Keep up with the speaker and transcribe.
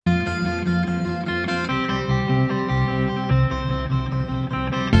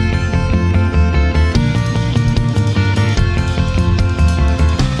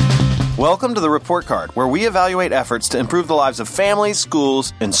Welcome to the Report Card, where we evaluate efforts to improve the lives of families,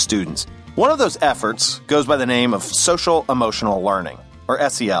 schools, and students. One of those efforts goes by the name of Social Emotional Learning, or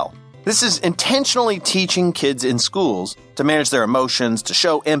SEL. This is intentionally teaching kids in schools to manage their emotions, to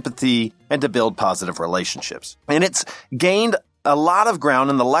show empathy, and to build positive relationships. And it's gained a lot of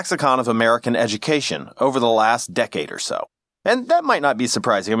ground in the lexicon of American education over the last decade or so. And that might not be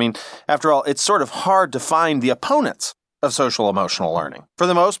surprising. I mean, after all, it's sort of hard to find the opponents of social emotional learning. For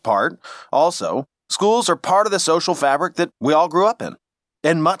the most part, also, schools are part of the social fabric that we all grew up in.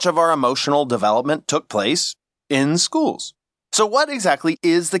 And much of our emotional development took place in schools. So what exactly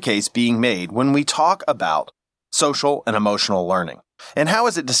is the case being made when we talk about social and emotional learning? And how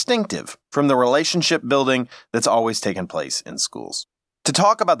is it distinctive from the relationship building that's always taken place in schools? To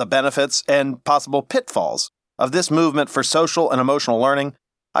talk about the benefits and possible pitfalls of this movement for social and emotional learning,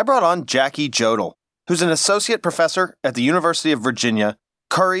 I brought on Jackie Jodl, who's an associate professor at the University of Virginia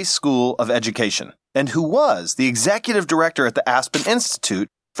Curry School of Education, and who was the executive director at the Aspen Institute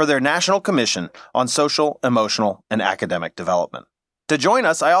for their National Commission on Social, Emotional, and Academic Development. To join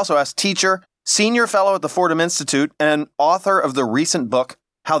us, I also asked teacher, senior fellow at the Fordham Institute, and author of the recent book,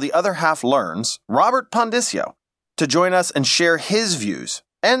 How the Other Half Learns, Robert Pondiscio, to join us and share his views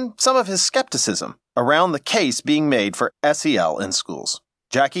and some of his skepticism around the case being made for SEL in schools.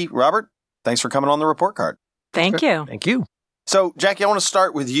 Jackie, Robert, thanks for coming on the Report Card. Thank you. Thank you. So, Jackie, I want to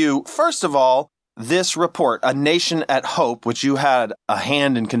start with you. First of all, this report, A Nation at Hope, which you had a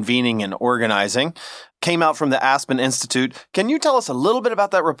hand in convening and organizing, came out from the Aspen Institute. Can you tell us a little bit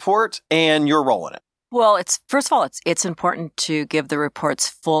about that report and your role in it? Well, first of all, it's important to give the report's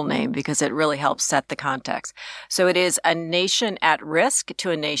full name because it really helps set the context. So it is A Nation at Risk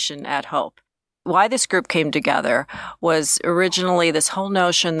to a Nation at Hope. Why this group came together was originally this whole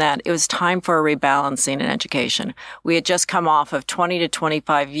notion that it was time for a rebalancing in education. We had just come off of 20 to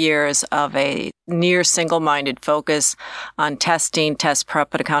 25 years of a near single-minded focus on testing, test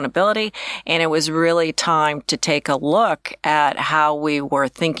prep, and accountability, and it was really time to take a look at how we were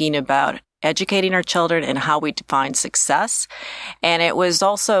thinking about educating our children and how we define success. And it was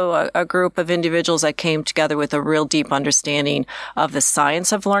also a group of individuals that came together with a real deep understanding of the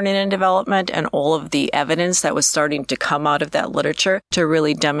science of learning and development and all of the evidence that was starting to come out of that literature to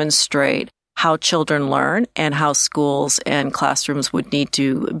really demonstrate how children learn and how schools and classrooms would need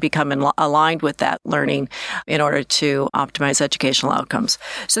to become aligned with that learning in order to optimize educational outcomes.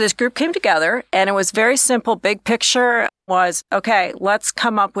 So this group came together and it was very simple. Big picture was, okay, let's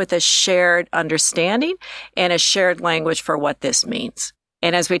come up with a shared understanding and a shared language for what this means.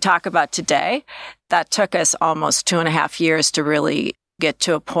 And as we talk about today, that took us almost 2.5 years to really get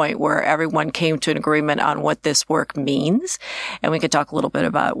to a point where everyone came to an agreement on what this work means. And we could talk a little bit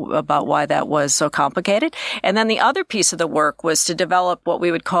about why that was so complicated. And then the other piece of the work was to develop what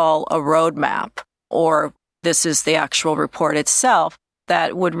we would call a roadmap, or this is the actual report itself,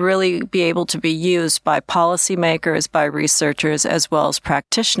 that would really be able to be used by policymakers, by researchers, as well as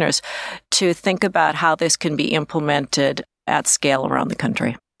practitioners to think about how this can be implemented at scale around the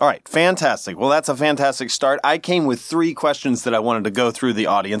country. All right, fantastic. Well, that's a fantastic start. I came with 3 questions that I wanted to go through the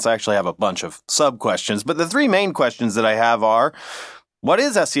audience. I actually have a bunch of sub-questions, but the 3 main questions that I have are, what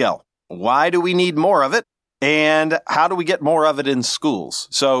is SEL? Why do we need more of it? And how do we get more of it in schools?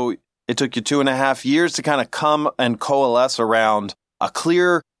 So it took you 2.5 years to kind of come and coalesce around a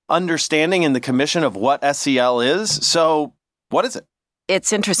clear understanding in the commission of what SEL is. So what is it?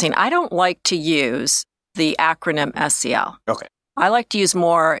 It's interesting. I don't like to use the acronym SEL. Okay. I like to use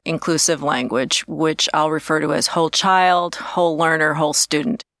more inclusive language, which I'll refer to as whole child, whole learner, whole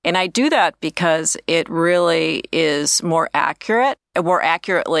student. And I do that because it really is more accurate. It more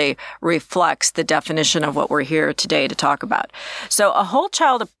accurately reflects the definition of what we're here today to talk about. So a whole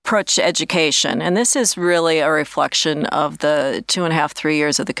child approach to education, and this is really a reflection of the 2.5, 3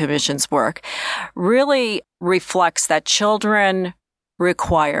 years of the Commission's work, really reflects that children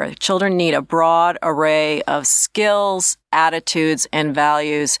need a broad array of skills, attitudes, and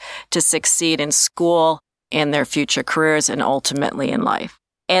values to succeed in school, in their future careers, and ultimately in life.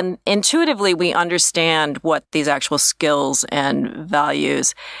 And intuitively, we understand what these actual skills and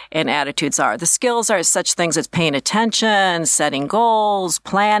values and attitudes are. The skills are such things as paying attention, setting goals,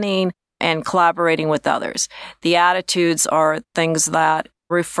 planning, and collaborating with others. The attitudes are things that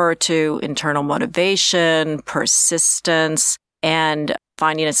refer to internal motivation, persistence, and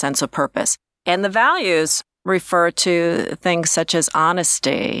finding a sense of purpose. And the values refer to things such as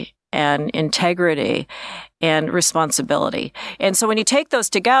honesty and integrity and responsibility. And so when you take those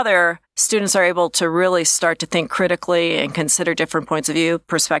together, students are able to really start to think critically and consider different points of view,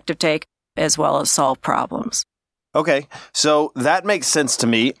 perspective take, as well as solve problems. Okay, so that makes sense to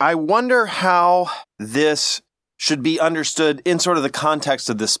me. I wonder how this should be understood in sort of the context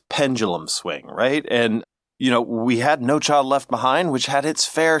of this pendulum swing, right? And, we had No Child Left Behind, which had its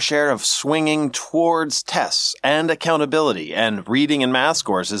fair share of swinging towards tests and accountability, and reading and math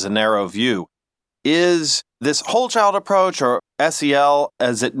scores is a narrow view. Is this whole child approach, or SEL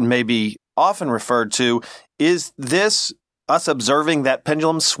as it may be often referred to, is this us observing that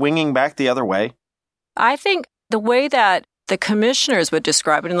pendulum swinging back the other way? I think the way that the commissioners would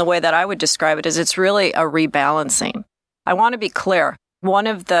describe it and the way that I would describe it is it's really a rebalancing. I want to be clear. One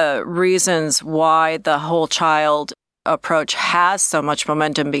of the reasons why the whole child approach has so much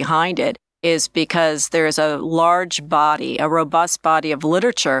momentum behind it is because there's a large body, a robust body of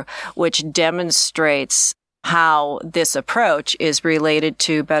literature, which demonstrates how this approach is related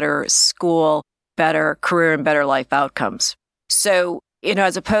to better school, better career, and better life outcomes. So,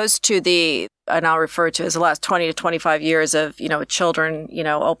 as opposed to and I'll refer to as the last 20 to 25 years of, children,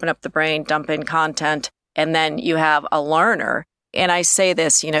 open up the brain, dump in content, and then you have a learner. And I say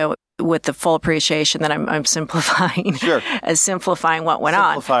this, with the full appreciation that I'm simplifying, Sure. Simplifying what went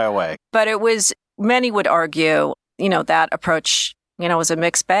on. Simplify away. But many would argue, that approach, was a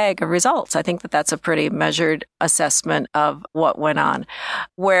mixed bag of results. I think that that's a pretty measured assessment of what went on.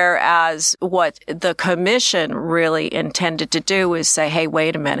 Whereas what the commission really intended to do is say, hey,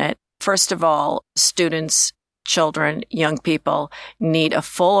 wait a minute. First of all, students, children, young people need a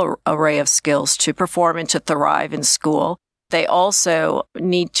full array of skills to perform and to thrive in school. They also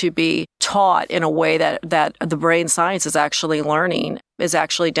need to be taught in a way that the brain science is actually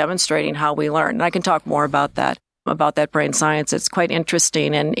demonstrating how we learn. And I can talk more about that brain science. It's quite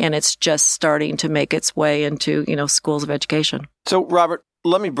interesting, and it's just starting to make its way into, schools of education. So, Robert,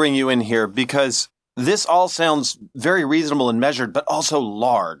 let me bring you in here because this all sounds very reasonable and measured, but also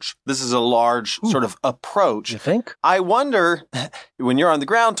large. This is a large sort of approach. You think? I wonder, when you're on the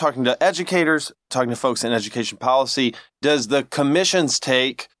ground talking to educators, talking to folks in education policy, does the commission's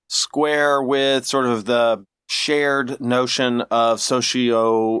take square with sort of the shared notion of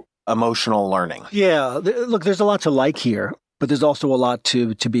socio-emotional learning? Yeah. Look, there's a lot to like here, but there's also a lot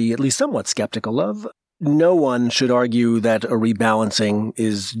to be at least somewhat skeptical of. No one should argue that a rebalancing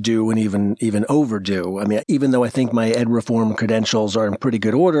is due and even overdue. I mean, even though I think my ed reform credentials are in pretty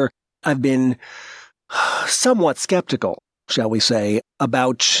good order, I've been somewhat skeptical, shall we say,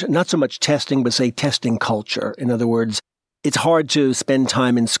 about not so much testing, but say testing culture. In other words, it's hard to spend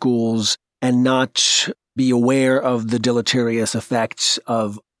time in schools and not be aware of the deleterious effects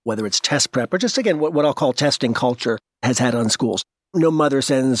of whether it's test prep or just, again, what I'll call testing culture has had on schools. No mother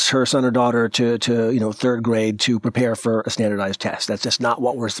sends her son or daughter to third grade to prepare for a standardized test. That's just not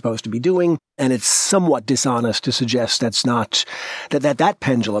what we're supposed to be doing. And it's somewhat dishonest to suggest that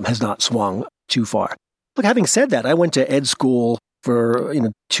pendulum has not swung too far. Look, having said that, I went to ed school for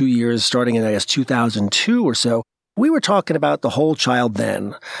 2 years, starting in, 2002 or so. We were talking about the whole child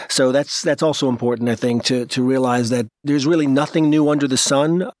then. So that's also important, I think, to realize that there's really nothing new under the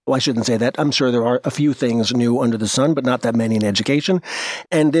sun. Well, I shouldn't say that. I'm sure there are a few things new under the sun, but not that many in education.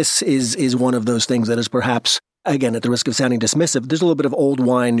 And this is one of those things that is perhaps, again, at the risk of sounding dismissive, there's a little bit of old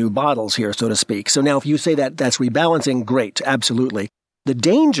wine, new bottles here, so to speak. So now if you say that that's rebalancing, great, absolutely. The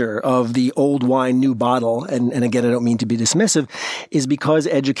danger of the old wine, new bottle, and again, I don't mean to be dismissive, is because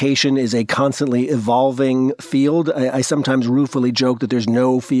education is a constantly evolving field. I sometimes ruefully joke that there's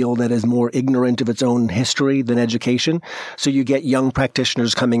no field that is more ignorant of its own history than education. So you get young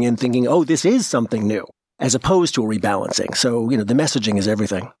practitioners coming in thinking, oh, this is something new, as opposed to a rebalancing. So, the messaging is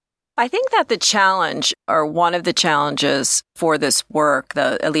everything. I think that the challenge, or one of the challenges for this work,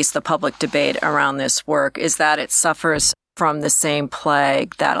 at least the public debate around this work, is that it suffers from the same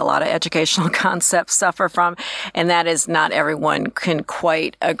plague that a lot of educational concepts suffer from, and that is not everyone can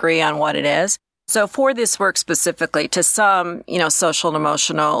quite agree on what it is. So for this work specifically, to some, social and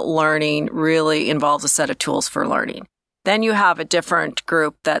emotional learning really involves a set of tools for learning. Then you have a different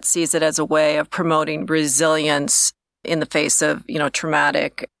group that sees it as a way of promoting resilience in the face of,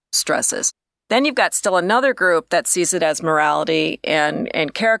 traumatic stresses. Then you've got still another group that sees it as morality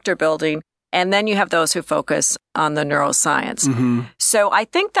and character building. And then you have those who focus on the neuroscience. Mm-hmm. So I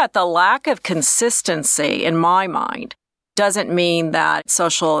think that the lack of consistency, in my mind, doesn't mean that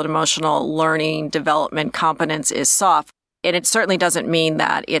social and emotional learning development competence is soft. And it certainly doesn't mean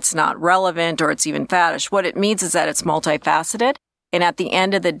that it's not relevant or it's even faddish. What it means is that it's multifaceted. And at the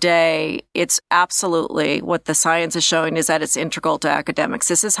end of the day, it's absolutely what the science is showing is that it's integral to academics.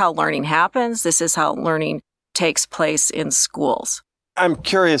 This is how learning happens. This is how learning takes place in schools. I'm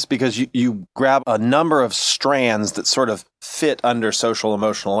curious because you grab a number of strands that sort of fit under social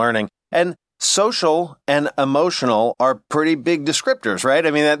emotional learning. And social and emotional are pretty big descriptors, right?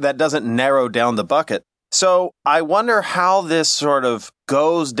 I mean, that doesn't narrow down the bucket. So I wonder how this sort of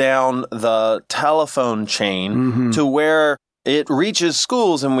goes down the telephone chain to where it reaches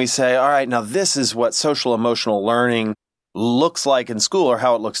schools and we say, all right, now this is what social emotional learning looks like in school or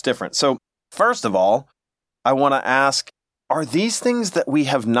how it looks different. So first of all, I want to ask, are these things that we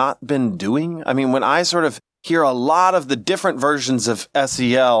have not been doing? I mean, when I sort of hear a lot of the different versions of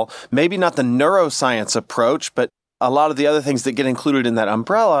SEL, maybe not the neuroscience approach, but a lot of the other things that get included in that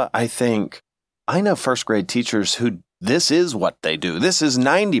umbrella, I think, I know first grade teachers who this is what they do. This is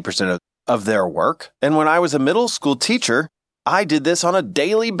 90% of their work. And when I was a middle school teacher, I did this on a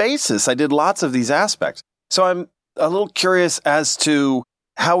daily basis. I did lots of these aspects. So I'm a little curious as to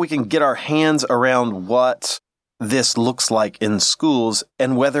how we can get our hands around what this looks like in schools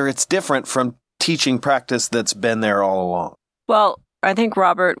and whether it's different from teaching practice that's been there all along. Well, I think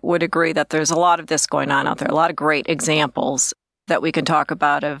Robert would agree that there's a lot of this going on out there, a lot of great examples that we can talk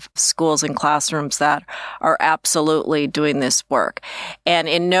about of schools and classrooms that are absolutely doing this work. And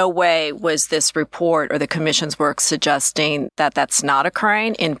in no way was this report or the commission's work suggesting that that's not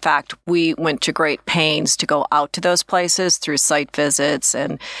occurring. In fact, we went to great pains to go out to those places through site visits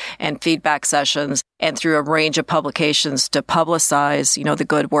and feedback sessions and through a range of publications to publicize, the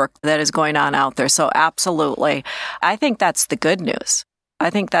good work that is going on out there. So absolutely. I think that's the good news. I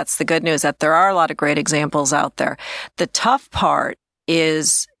think that's the good news, that there are a lot of great examples out there. The tough part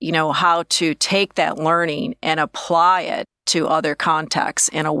is, how to take that learning and apply it to other contexts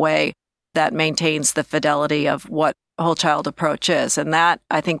in a way that maintains the fidelity of what whole child approach is. And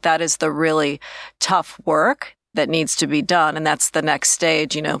I think that is the really tough work that needs to be done. And that's the next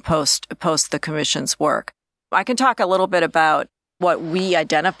stage, post the commission's work. I can talk a little bit about what we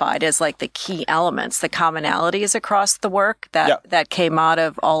identified as like the key elements, the commonalities across the work that came out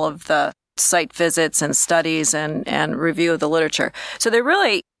of all of the site visits and studies and review of the literature. So they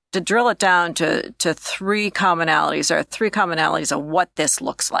really, to drill it down to three commonalities of what this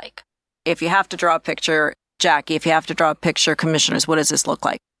looks like. If you have to draw a picture, Jackie, commissioners, what does this look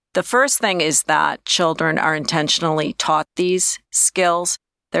like? The first thing is that children are intentionally taught these skills.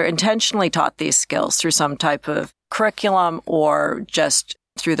 They're intentionally taught these skills through some type of curriculum or just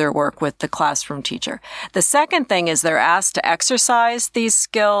through their work with the classroom teacher. The second thing is they're asked to exercise these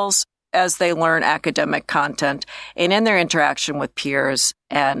skills as they learn academic content and in their interaction with peers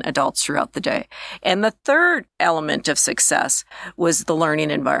and adults throughout the day. And the third element of success was the learning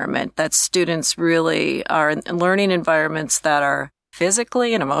environment, that students really are in learning environments that are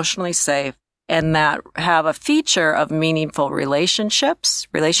physically and emotionally safe and that have a feature of meaningful relationships.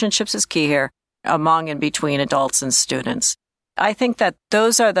 Relationships is key here, among and between adults and students. I think that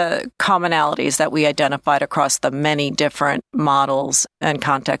those are the commonalities that we identified across the many different models and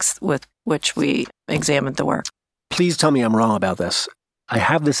contexts with which we examined the work. Please tell me I'm wrong about this. I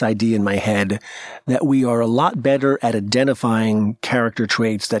have this idea in my head that we are a lot better at identifying character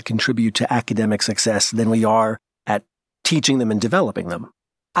traits that contribute to academic success than we are at teaching them and developing them.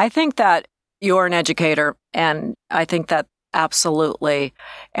 I think that you're an educator, and I think that absolutely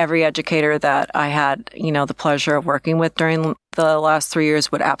every educator that I had, the pleasure of working with during the last 3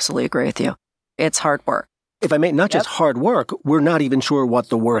 years would absolutely agree with you. It's hard work. If I may, not just hard work, we're not even sure what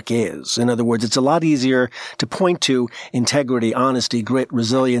the work is. In other words, it's a lot easier to point to integrity, honesty, grit,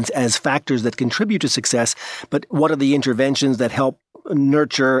 resilience as factors that contribute to success. But what are the interventions that help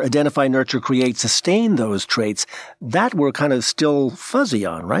identify, nurture, create, sustain those traits? That we're kind of still fuzzy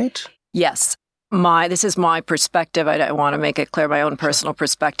on, right? Yes. This is my perspective. I want to make it clear, my own personal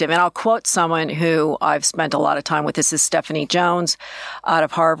perspective. And I'll quote someone who I've spent a lot of time with. This is Stephanie Jones out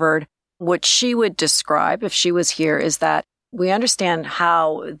of Harvard. What she would describe if she was here is that we understand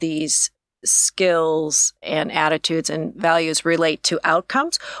how these skills and attitudes and values relate to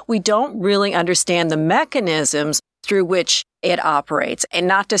outcomes. We don't really understand the mechanisms through which it operates. And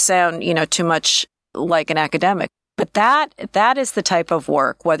not to sound, too much like an academic, but that is the type of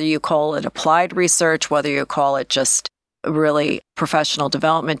work, whether you call it applied research, whether you call it just really professional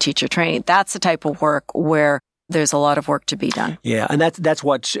development, teacher training, that's the type of work where there's a lot of work to be done. Yeah, and that's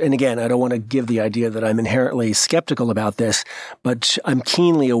what, and again, I don't want to give the idea that I'm inherently skeptical about this, but I'm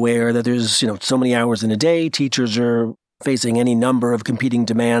keenly aware that there's, so many hours in a day, teachers are facing any number of competing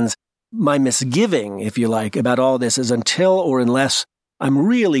demands. My misgiving, if you like, about all this is until or unless I'm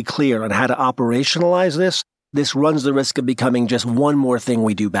really clear on how to operationalize this runs the risk of becoming just one more thing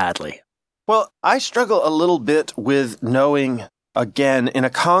we do badly. Well, I struggle a little bit with knowing, again, in a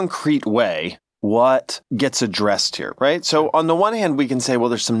concrete way, what gets addressed here, right? So on the one hand, we can say, well,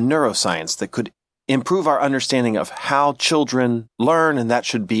 there's some neuroscience that could improve our understanding of how children learn, and that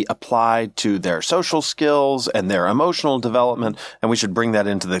should be applied to their social skills and their emotional development, and we should bring that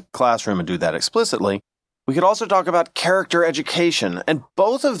into the classroom and do that explicitly. We could also talk about character education, and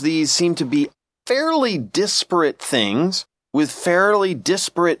both of these seem to be fairly disparate things with fairly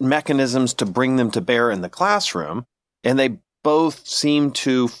disparate mechanisms to bring them to bear in the classroom, and they both seem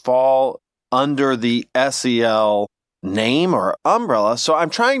to fall under the SEL name or umbrella. So I'm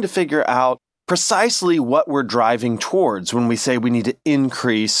trying to figure out precisely what we're driving towards when we say we need to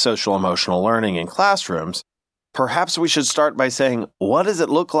increase social emotional learning in classrooms. Perhaps we should start by saying, what does it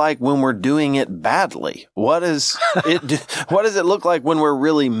look like when we're doing it badly? What does it look like when we're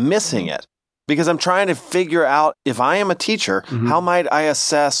really missing it? Because I'm trying to figure out, if I am a teacher, how might I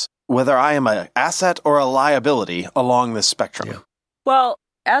assess whether I am an asset or a liability along this spectrum? Yeah. Well,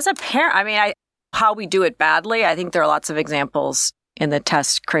 as a parent, how we do it badly, I think there are lots of examples in the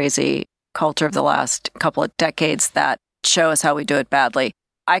test crazy culture of the last couple of decades that show us how we do it badly.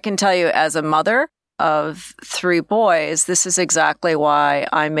 I can tell you, as a mother of 3 boys, this is exactly why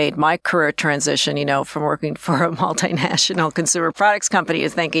I made my career transition, from working for a multinational consumer products company,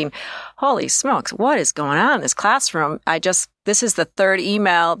 is thinking, holy smokes, what is going on in this classroom? This is the third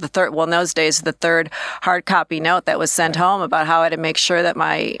email, in those days, the third hard copy note that was sent home about how I had to make sure that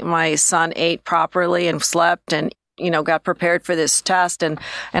my son ate properly and slept and got prepared for this test. And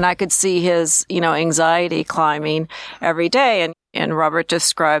I could see his, anxiety climbing every day. And Robert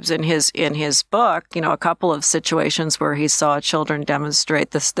describes in his book, a couple of situations where he saw children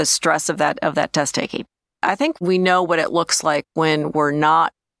demonstrate the stress of that test taking. I think we know what it looks like when we're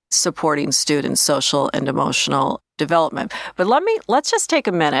not supporting students' social and emotional development. But let's just take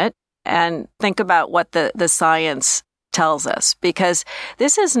a minute and think about what the science tells us, because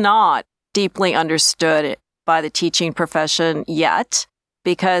this is not deeply understood by the teaching profession yet,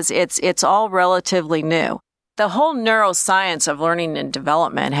 because it's all relatively new. The whole neuroscience of learning and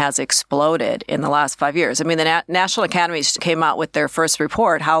development has exploded in the last 5 years. The National Academies came out with their first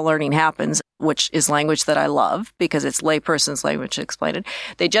report, How Learning Happens, which is language that I love because it's layperson's language to explain it.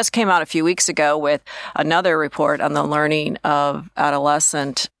 They just came out a few weeks ago with another report on the learning of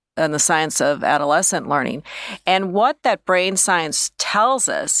adolescent and the science of adolescent learning. And what that brain science tells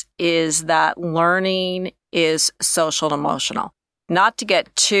us is that learning is social and emotional. Not to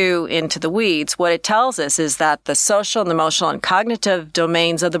get too into the weeds, what it tells us is that the social and emotional and cognitive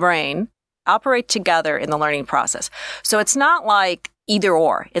domains of the brain operate together in the learning process. So it's not like either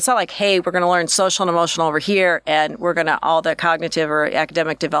or. It's not like, hey, we're going to learn social and emotional over here, and we're going to all the cognitive or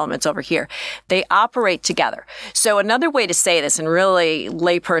academic developments over here. They operate together. So another way to say this in really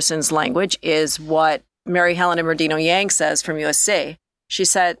layperson's language is what Mary Helen Immordino-Yang says from USC.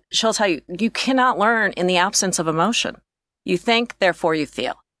 She'll tell you, you cannot learn in the absence of emotion. You think, therefore you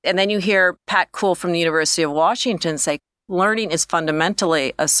feel. And then you hear Pat Kuhl from the University of Washington say, learning is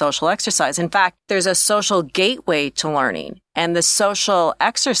fundamentally a social exercise. In fact, there's a social gateway to learning, and the social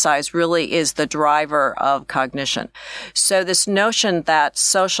exercise really is the driver of cognition. So this notion that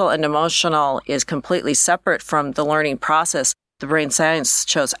social and emotional is completely separate from the learning process, the brain science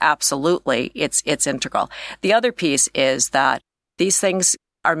shows absolutely it's integral. The other piece is that these things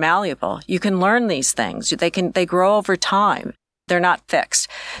are malleable. You can learn these things. They grow over time. They're not fixed.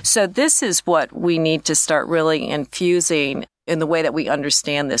 So this is what we need to start really infusing in the way that we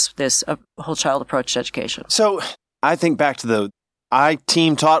understand this whole child approach to education. So I think back to I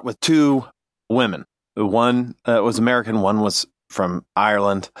team taught with 2 women. One was American, one was from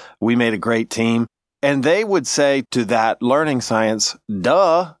Ireland. We made a great team. And they would say to that learning science,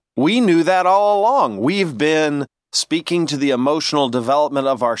 duh, we knew that all along. We've been speaking to the emotional development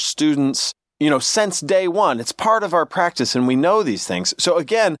of our students, since day one. It's part of our practice, and we know these things. So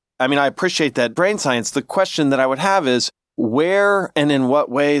again, I appreciate that brain science. The question that I would have is, where and in what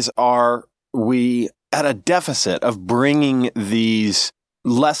ways are we at a deficit of bringing these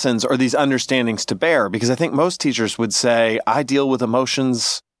lessons or these understandings to bear? Because I think most teachers would say, I deal with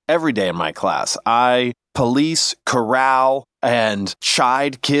emotions every day in my class. I police, corral, and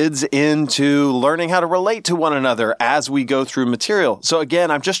chide kids into learning how to relate to one another as we go through material. So again,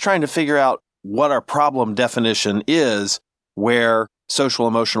 I'm just trying to figure out what our problem definition is, where social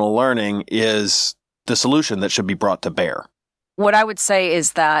emotional learning is the solution that should be brought to bear. What I would say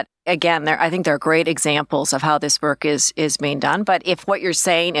is that, again, I think there are great examples of how this work is being done. But if what you're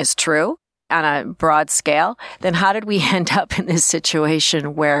saying is true on a broad scale, then how did we end up in this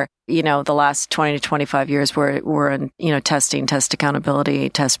situation where, the last 20 to 25 years we're in, testing, test accountability,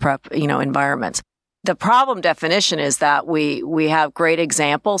 test prep, environments? The problem definition is that we have great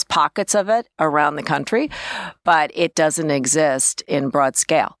examples, pockets of it around the country, but it doesn't exist in broad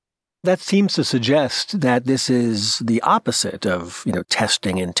scale. That seems to suggest that this is the opposite of,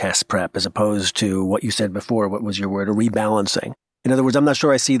 testing and test prep, as opposed to what you said before. What was your word? A rebalancing. In other words, I'm not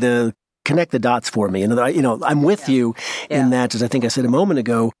sure I see connect the dots for me. And, I'm with you in that, as I think I said a moment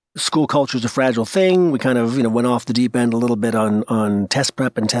ago, school culture is a fragile thing. We kind of, went off the deep end a little bit on test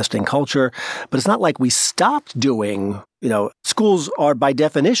prep and testing culture, but it's not like we stopped doing, schools are by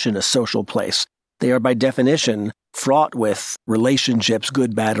definition a social place. They are by definition fraught with relationships,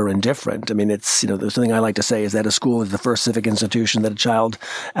 good, bad, or indifferent. I mean, it's, there's something I like to say is that a school is the first civic institution that a child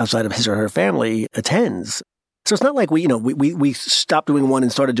outside of his or her family attends. So it's not like we stopped doing one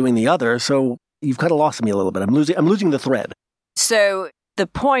and started doing the other. So you've kind of lost me a little bit. I'm losing the thread. So the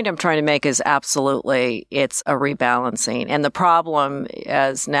point I'm trying to make is absolutely it's a rebalancing. And the problem,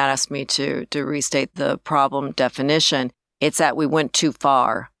 as Nat asked me to restate the problem definition, it's that we went too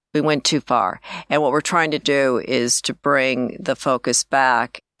far. We went too far. And what we're trying to do is to bring the focus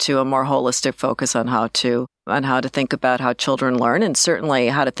back to a more holistic focus on how to think about how children learn, and certainly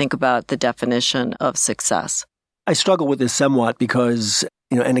how to think about the definition of success. I struggle with this somewhat because,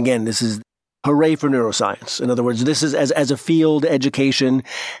 and again, this is hooray for neuroscience. In other words, this is as a field, education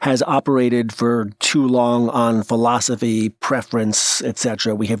has operated for too long on philosophy, preference,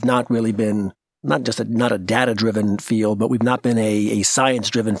 etc. We have not really been not a data-driven field, but we've not been a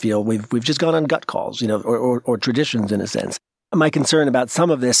science-driven field. We've just gone on gut calls, or traditions in a sense. My concern about some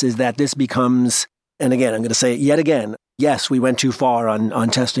of this is that this becomes, and again, I'm going to say it yet again, yes, we went too far on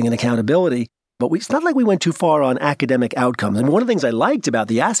testing and accountability, but it's not like we went too far on academic outcomes. I mean, one of the things I liked about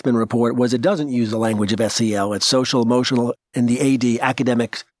the Aspen report was it doesn't use the language of SEL. It's social, emotional, and the AD,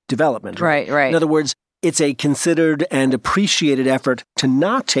 academic development. Right. In other words, it's a considered and appreciated effort to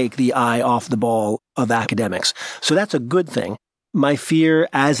not take the eye off the ball of academics. So that's a good thing. My fear,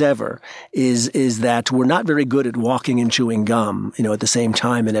 as ever, is that we're not very good at walking and chewing gum, at the same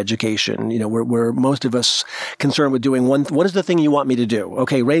time in education. We're most of us concerned with doing what is the thing you want me to do?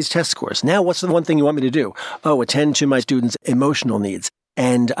 Okay, raise test scores. Now, what's the one thing you want me to do? Oh, attend to my students' emotional needs.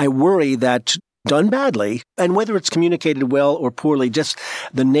 And I worry that done badly, and whether it's communicated well or poorly, just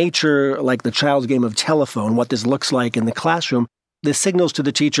the nature, like the child's game of telephone, what this looks like in the classroom, the signals to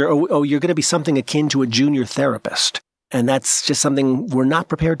the teacher, oh, you're going to be something akin to a junior therapist. And that's just something we're not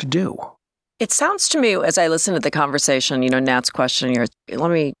prepared to do. It sounds to me, as I listen to the conversation, Nat's question here, let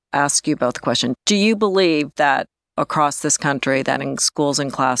me ask you both the question. Do you believe that across this country, that in schools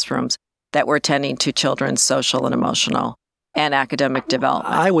and classrooms, that we're tending to children's social and emotional and academic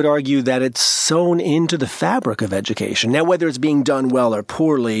development? I would argue that it's sewn into the fabric of education. Now, whether it's being done well or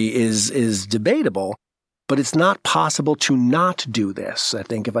poorly is debatable, but it's not possible to not do this, I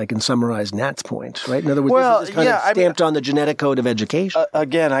think, if I can summarize Nat's point, right? In other words, this is kind of stamped on the genetic code of education.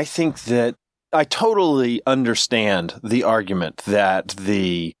 Again, I think that I totally understand the argument that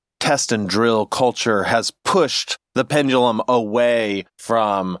the test and drill culture has pushed the pendulum away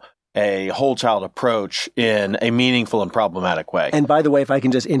from a whole child approach in a meaningful and problematic way. And by the way, if I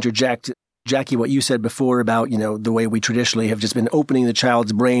can just interject, Jackie, what you said before about, the way we traditionally have just been opening the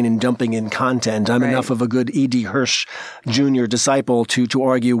child's brain and dumping in content. I'm enough of a good E.D. Hirsch Jr. disciple to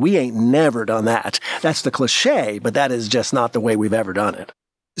argue we ain't never done that. That's the cliche, but that is just not the way we've ever done it.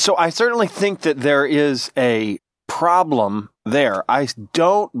 So I certainly think that there is a problem there. I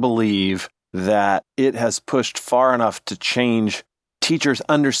don't believe that it has pushed far enough to change teachers'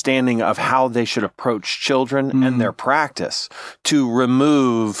 understanding of how they should approach children and their practice to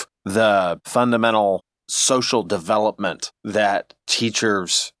remove the fundamental social development that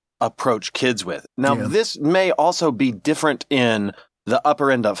teachers approach kids with. Now, this may also be different in the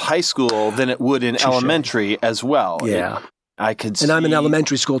upper end of high school than it would in elementary as well. Yeah. I could see. And I'm an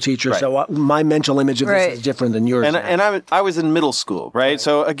elementary school teacher, so my mental image of this is different than yours. And I was in middle school, right?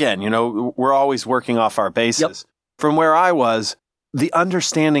 So again, we're always working off our bases. Yep. From where I was, the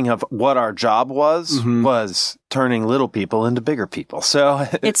understanding of what our job was turning little people into bigger people. So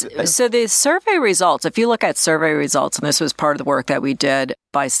so the survey results, if you look at survey results, and this was part of the work that we did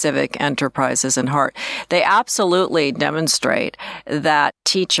by Civic Enterprises and Heart, they absolutely demonstrate that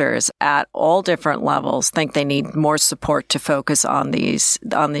teachers at all different levels think they need more support to focus on the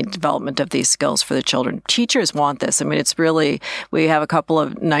development of these skills for the children. Teachers want this. I mean, it's really, we have a couple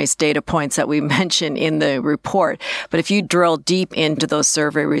of nice data points that we mention in the report, but if you drill deep into those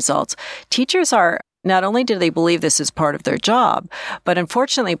survey results, teachers are not only do they believe this is part of their job, but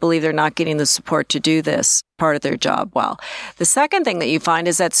unfortunately believe they're not getting the support to do this part of their job well. The second thing that you find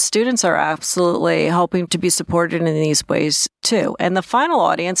is that students are absolutely hoping to be supported in these ways too. And the final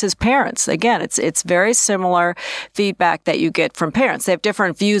audience is parents. Again, it's very similar feedback that you get from parents. They have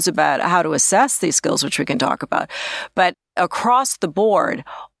different views about how to assess these skills, which we can talk about. But across the board,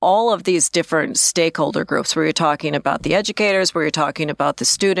 all of these different stakeholder groups, where you're talking about the educators, where you're talking about the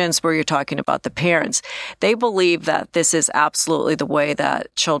students, where you're talking about the parents, they believe that this is absolutely the way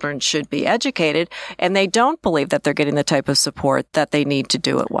that children should be educated, and they don't believe that they're getting the type of support that they need to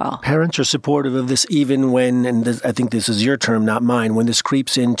do it well. Parents are supportive of this even when, and this, I think this is your term, not mine, when this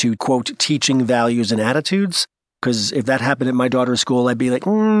creeps into, quote, teaching values and attitudes. Because if that happened at my daughter's school, I'd be like,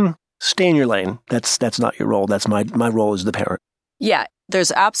 stay in your lane. That's not your role. That's my role as the parent. Yeah,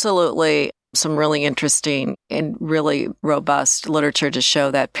 there's absolutely some really interesting and really robust literature to show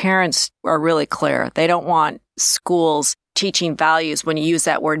that parents are really clear. They don't want schools teaching values when you use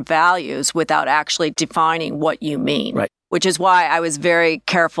that word values without actually defining what you mean. Right. Which is why I was very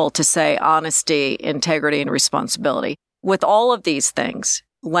careful to say honesty, integrity, and responsibility. With all of these things,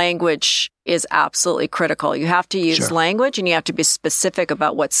 language is absolutely critical. You have to use language, and you have to be specific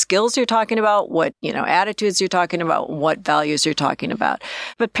about what skills you're talking about, what, attitudes you're talking about, what values you're talking about.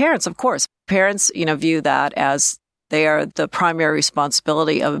 But parents, of course, view that as they are the primary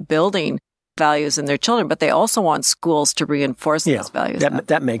responsibility of building values in their children, but they also want schools to reinforce those values.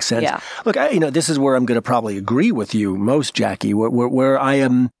 That makes sense. Yeah. Look, this is where I'm going to probably agree with you most, Jackie, where I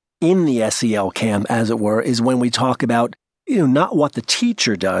am in the SEL camp, as it were, is when we talk about not what the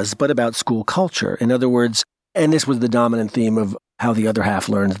teacher does, but about school culture. In other words, and this was the dominant theme of How the Other Half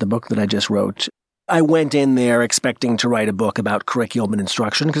Learns, the book that I just wrote. I went in there expecting to write a book about curriculum and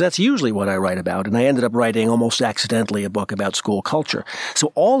instruction, because that's usually what I write about. And I ended up writing almost accidentally a book about school culture.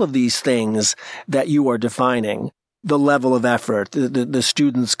 So all of these things that you are defining, the level of effort, the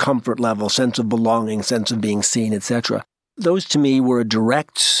student's comfort level, sense of belonging, sense of being seen, etc., those to me were a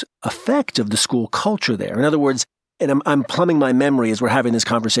direct effect of the school culture there. In other words, and I'm plumbing my memory as we're having this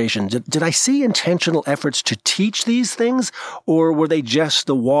conversation. Did I see intentional efforts to teach these things, or were they just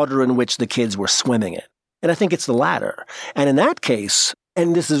the water in which the kids were swimming in? And I think it's the latter. And in that case,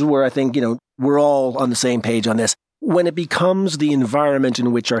 and this is where I think, we're all on the same page on this, when it becomes the environment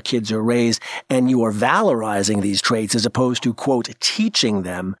in which our kids are raised and you are valorizing these traits as opposed to, quote, teaching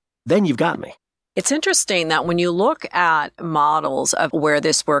them, then you've got me. It's interesting that when you look at models of where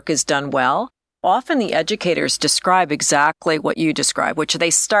this work is done well, often the educators describe exactly what you describe, which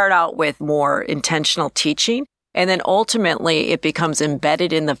they start out with more intentional teaching, and then ultimately it becomes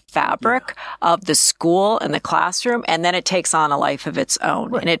embedded in the fabric of the school and the classroom, and then it takes on a life of its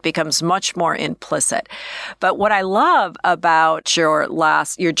own, and it becomes much more implicit. But what I love about your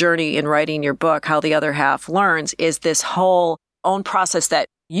journey in writing your book, How the Other Half Learns, is this whole own process that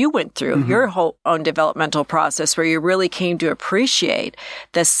you went through, your whole own developmental process, where you really came to appreciate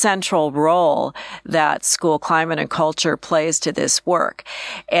the central role that school climate and culture plays to this work.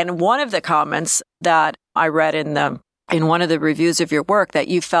 And one of the comments that I read in one of the reviews of your work, that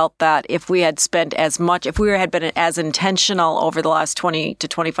you felt that if we had been as intentional over the last 20 to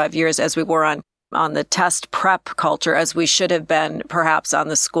 25 years as we were on the test prep culture as we should have been perhaps on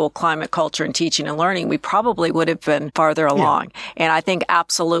the school climate culture and teaching and learning, we probably would have been farther along. And I think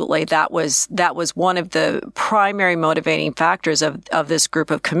absolutely that was one of the primary motivating factors of this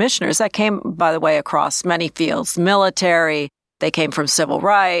group of commissioners that came, by the way, across many fields: military, they came from civil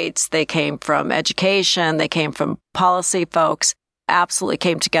rights, they came from education, they came from policy folks. Absolutely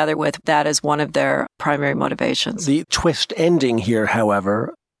came together with that as one of their primary motivations. The twist ending here,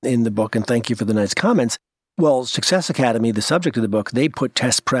 however, in the book, and thank you for the nice comments. Well, Success Academy, the subject of the book, they put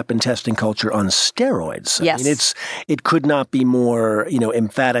test prep and testing culture on steroids. Yes. I mean, it could not be more,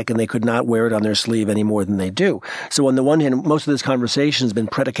 emphatic, and they could not wear it on their sleeve any more than they do. So on the one hand, most of this conversation has been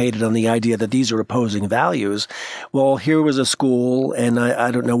predicated on the idea that these are opposing values. Well, here was a school, and I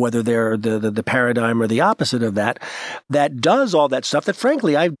don't know whether they're the paradigm or the opposite of that does all that stuff that,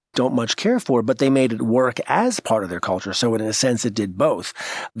 frankly, I don't much care for, but they made it work as part of their culture. So in a sense, it did both.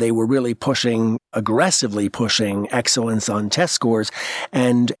 They were really aggressively pushing excellence on test scores,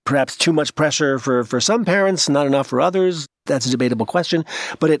 and perhaps too much pressure for some parents, not enough for others. That's a debatable question,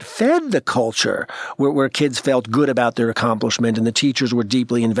 but it fed the culture where kids felt good about their accomplishment and the teachers were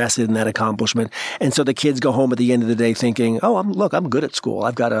deeply invested in that accomplishment. And so the kids go home at the end of the day thinking, oh, I'm good at school.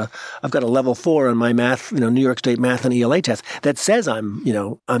 I've got a level 4 on my math, New York State math and ELA test that says I'm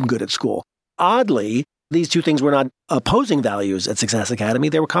good at school. Oddly, these two things were not opposing values at Success Academy.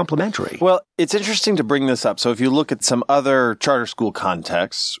 They were complementary. Well, it's interesting to bring this up. So if you look at some other charter school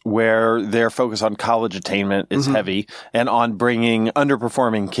contexts where their focus on college attainment is heavy and on bringing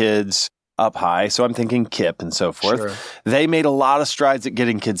underperforming kids up high, so I'm thinking KIPP and so forth, they made a lot of strides at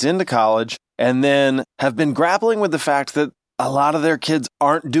getting kids into college and then have been grappling with the fact that a lot of their kids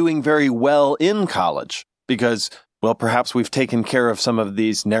aren't doing very well in college because, well, perhaps we've taken care of some of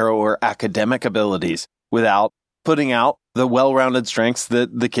these narrower academic abilities without putting out the well-rounded strengths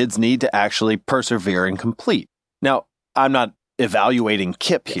that the kids need to actually persevere and complete. Now, I'm not evaluating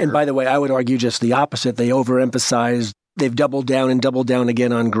Kip here. And by the way, I would argue just the opposite. They overemphasize, they've doubled down and doubled down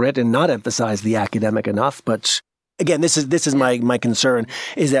again on grit and not emphasized the academic enough. But again, this is my concern,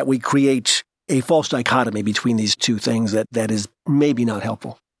 is that we create a false dichotomy between these two things that is maybe not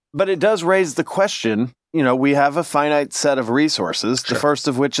helpful. But it does raise the question, we have a finite set of resources, the first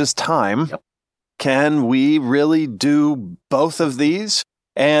of which is time. Yep. Can we really do both of these?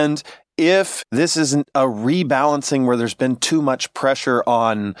 And if this isn't a rebalancing where there's been too much pressure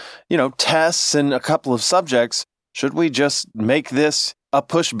on, tests and a couple of subjects, should we just make this a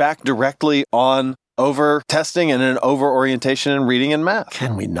pushback directly on over testing and an over orientation in reading and math?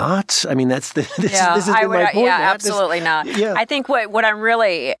 Can we not? I mean, this is my point. Yeah, absolutely not. Yeah. I think what I'm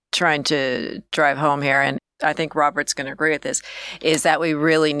really trying to drive home here, and I think Robert's going to agree with this, is that we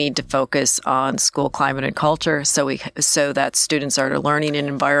really need to focus on school climate and culture so that students are learning in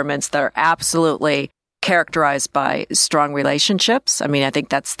environments that are absolutely characterized by strong relationships. I mean, I think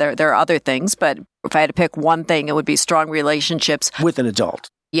there are other things, but if I had to pick one thing, it would be strong relationships with an adult.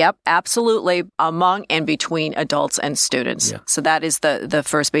 Yep, absolutely. Among and between adults and students. Yeah. So that is the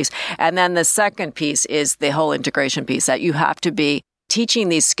first piece. And then the second piece is the whole integration piece, that you have to be teaching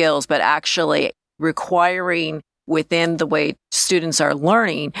these skills, but actually requiring within the way students are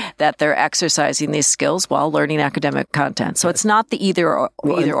learning that they're exercising these skills while learning academic content. So it's not the either or.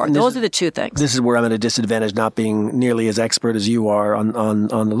 Those are the two things. This is where I'm at a disadvantage, not being nearly as expert as you are on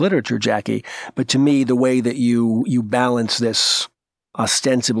the literature, Jackie. But to me, the way that you balance this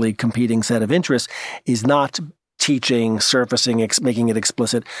ostensibly competing set of interests is not teaching, surfacing, making it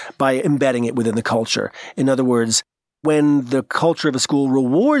explicit by embedding it within the culture. In other words, when the culture of a school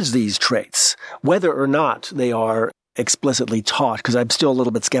rewards these traits, whether or not they are explicitly taught, because I'm still a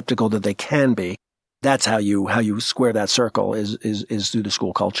little bit skeptical that they can be, that's how you square that circle is through the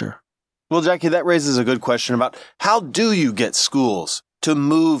school culture. Well, Jackie, that raises a good question about how do you get schools to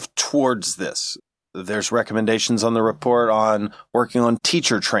move towards this? There's recommendations on the report on working on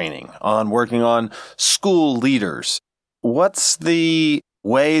teacher training, on working on school leaders. What's the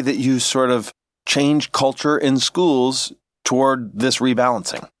way that you sort of change culture in schools toward this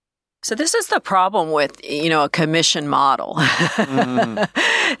rebalancing? So this is the problem with, a commission model.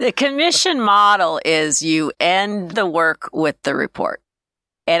 The commission model is you end the work with the report.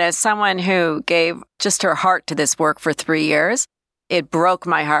 And as someone who gave just her heart to this work for 3 years, it broke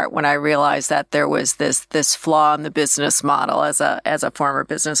my heart when I realized that there was this flaw in the business model as a former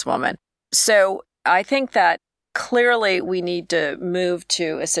businesswoman. So I think that clearly we need to move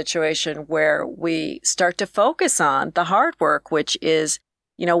to a situation where we start to focus on the hard work, which is,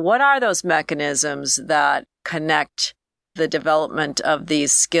 what are those mechanisms that connect the development of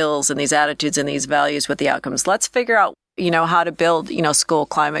these skills and these attitudes and these values with the outcomes? Let's figure out, how to build, school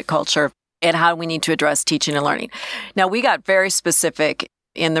climate culture and how we need to address teaching and learning. Now, we got very specific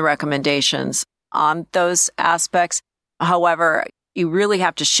in the recommendations on those aspects. However, you really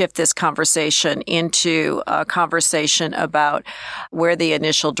have to shift this conversation into a conversation about where the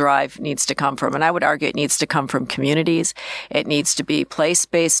initial drive needs to come from. And I would argue it needs to come from communities. It needs to be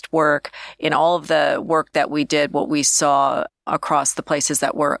place-based work. In all of the work that we did, what we saw across the places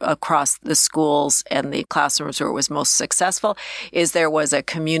that were across the schools and the classrooms where it was most successful is there was a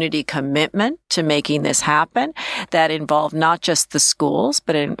community commitment to making this happen that involved not just the schools,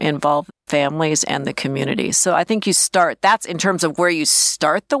 but it involved families and the community. So I think that's in terms of where you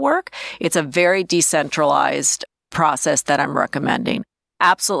start the work. It's a very decentralized process that I'm recommending.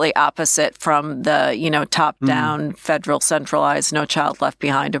 Absolutely opposite from the, top-down, federal, centralized, no child left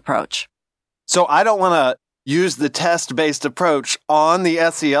behind approach. So I don't want to use the test-based approach on the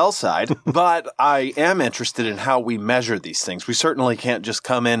SEL side, but I am interested in how we measure these things. We certainly can't just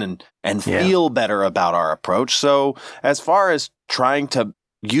come in and feel better about our approach. So as far as trying to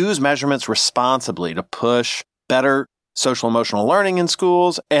use measurements responsibly to push better social emotional learning in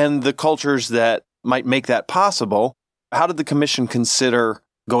schools and the cultures that might make that possible, how did the commission consider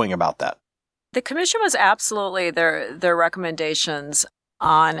going about that? The commission was absolutely their recommendations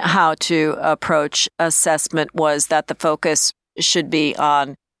on how to approach assessment was that the focus should be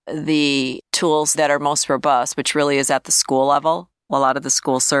on the tools that are most robust, which really is at the school level. A lot of the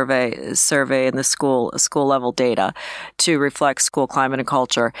school survey and the school level data to reflect school climate and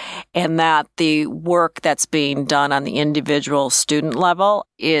culture, and that the work that's being done on the individual student level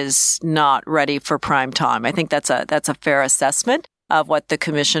is not ready for prime time. I think that's a fair assessment of what the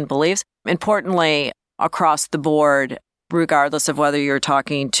commission believes. Importantly, across the board, regardless of whether you're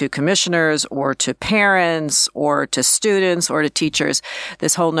talking to commissioners or to parents or to students or to teachers,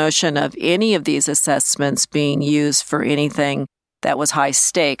 this whole notion of any of these assessments being used for anything that was high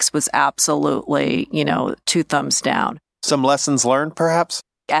stakes was absolutely, 2 thumbs down. Some lessons learned, perhaps?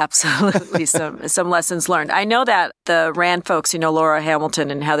 Absolutely, some lessons learned. I know that the RAND folks, Laura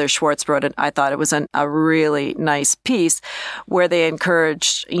Hamilton and Heather Schwartz wrote it. I thought it was a really nice piece where they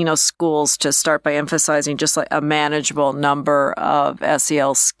encouraged, schools to start by emphasizing just like a manageable number of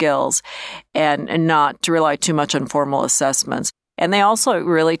SEL skills and not to rely too much on formal assessments. And they also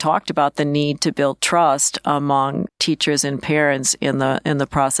really talked about the need to build trust among teachers and parents in the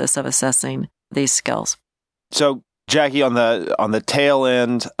process of assessing these skills. So, Jackie, on the tail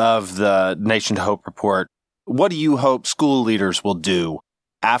end of the Nation to Hope report, what do you hope school leaders will do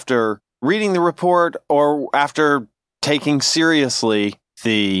after reading the report or after taking seriously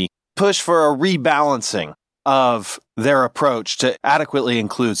the push for a rebalancing of their approach to adequately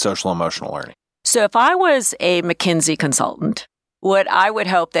include social emotional learning? So if I was a McKinsey consultant, what I would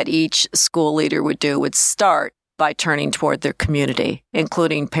hope that each school leader would do would start by turning toward their community,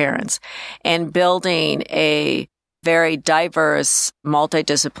 including parents, and building a very diverse,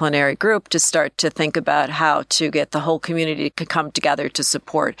 multidisciplinary group to start to think about how to get the whole community to come together to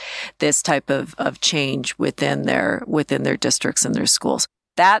support this type of change within their districts and their schools.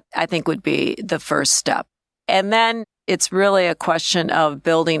 That, I think, would be the first step. And then it's really a question of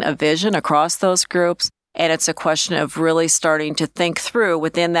building a vision across those groups. And it's a question of really starting to think through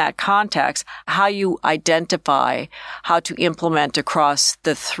within that context how you identify how to implement across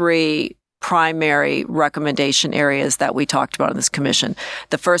the 3 primary recommendation areas that we talked about in this commission.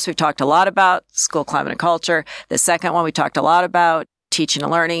 The first we've talked a lot about, school climate and culture. The second one we talked a lot about, teaching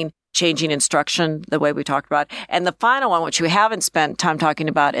and learning, changing instruction, the way we talked about. And the final one, which we haven't spent time talking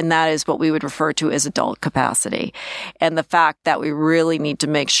about, and that is what we would refer to as adult capacity. And the fact that we really need to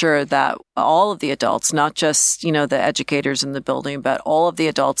make sure that all of the adults, not just, the educators in the building, but all of the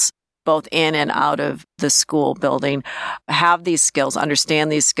adults both in and out of the school building, have these skills,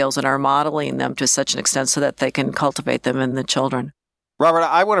 understand these skills, and are modeling them to such an extent so that they can cultivate them in the children. Robert,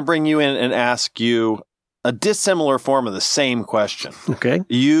 I want to bring you in and ask you a dissimilar form of the same question. Okay.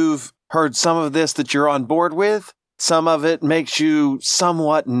 You've heard some of this that you're on board with. Some of it makes you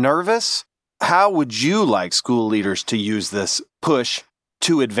somewhat nervous. How would you like school leaders to use this push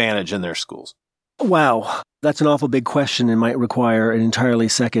to advantage in their schools? Wow. That's an awful big question and might require an entirely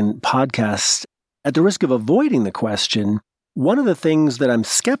second podcast. At the risk of avoiding the question, one of the things that I'm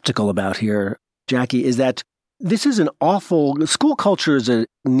skeptical about here, Jackie, is that this is school culture is a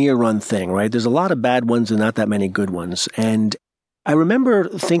near-run thing, right? There's a lot of bad ones and not that many good ones. And I remember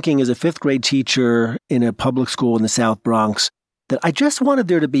thinking as a 5th grade teacher in a public school in the South Bronx that I just wanted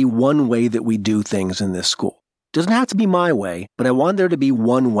there to be one way that we do things in this school. Doesn't have to be my way, but I want there to be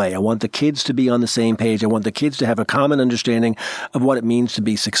one way. I want the kids to be on the same page. I want the kids to have a common understanding of what it means to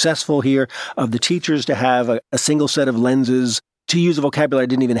be successful here, of the teachers to have a single set of lenses, to use a vocabulary I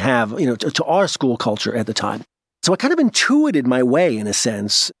didn't even have, to our school culture at the time. So I kind of intuited my way, in a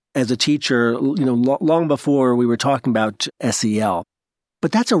sense, as a teacher, long before we were talking about SEL.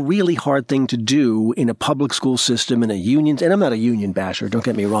 But that's a really hard thing to do in a public school system, in a union. And I'm not a union basher, don't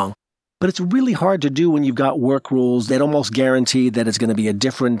get me wrong. But it's really hard to do when you've got work rules that almost guarantee that it's going to be a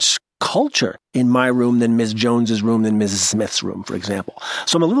different culture in my room than Ms. Jones's room than Mrs. Smith's room, for example.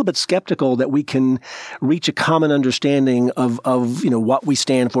 So I'm a little bit skeptical that we can reach a common understanding of what we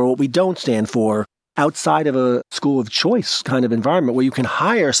stand for, what we don't stand for, outside of a school of choice kind of environment where you can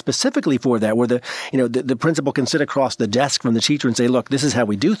hire specifically for that, where the principal can sit across the desk from the teacher and say, look, this is how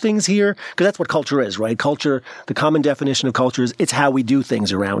we do things here. Because that's what culture is, right? Culture, the common definition of culture is it's how we do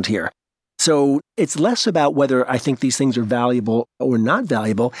things around here. So it's less about whether I think these things are valuable or not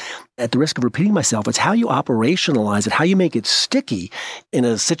valuable. At the risk of repeating myself, it's how you operationalize it, how you make it sticky in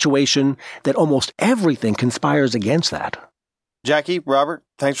a situation that almost everything conspires against that. Jackie, Robert,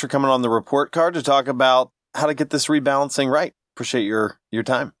 thanks for coming on the report card to talk about how to get this rebalancing right. Appreciate your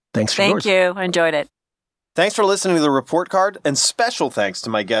time. Thanks for yours. Thank you. I enjoyed it. Thanks for listening to the report card, and special thanks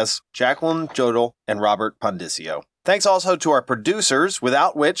to my guests, Jacqueline Jodl and Robert Pondiscio. Thanks also to our producers,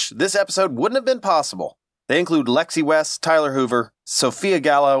 without which this episode wouldn't have been possible. They include Lexi West, Tyler Hoover, Sophia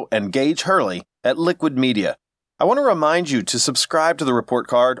Gallo, and Gage Hurley at Liquid Media. I want to remind you to subscribe to the report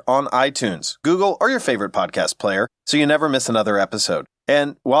card on iTunes, Google, or your favorite podcast player so you never miss another episode.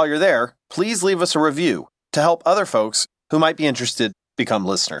 And while you're there, please leave us a review to help other folks who might be interested become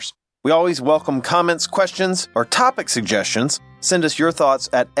listeners. We always welcome comments, questions, or topic suggestions. Send us your thoughts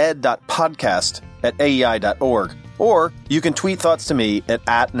at ed.podcast@aei.org, or you can tweet thoughts to me at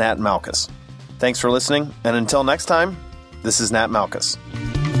 @NatMalkus. Thanks for listening, and until next time, This is Nat Malkus.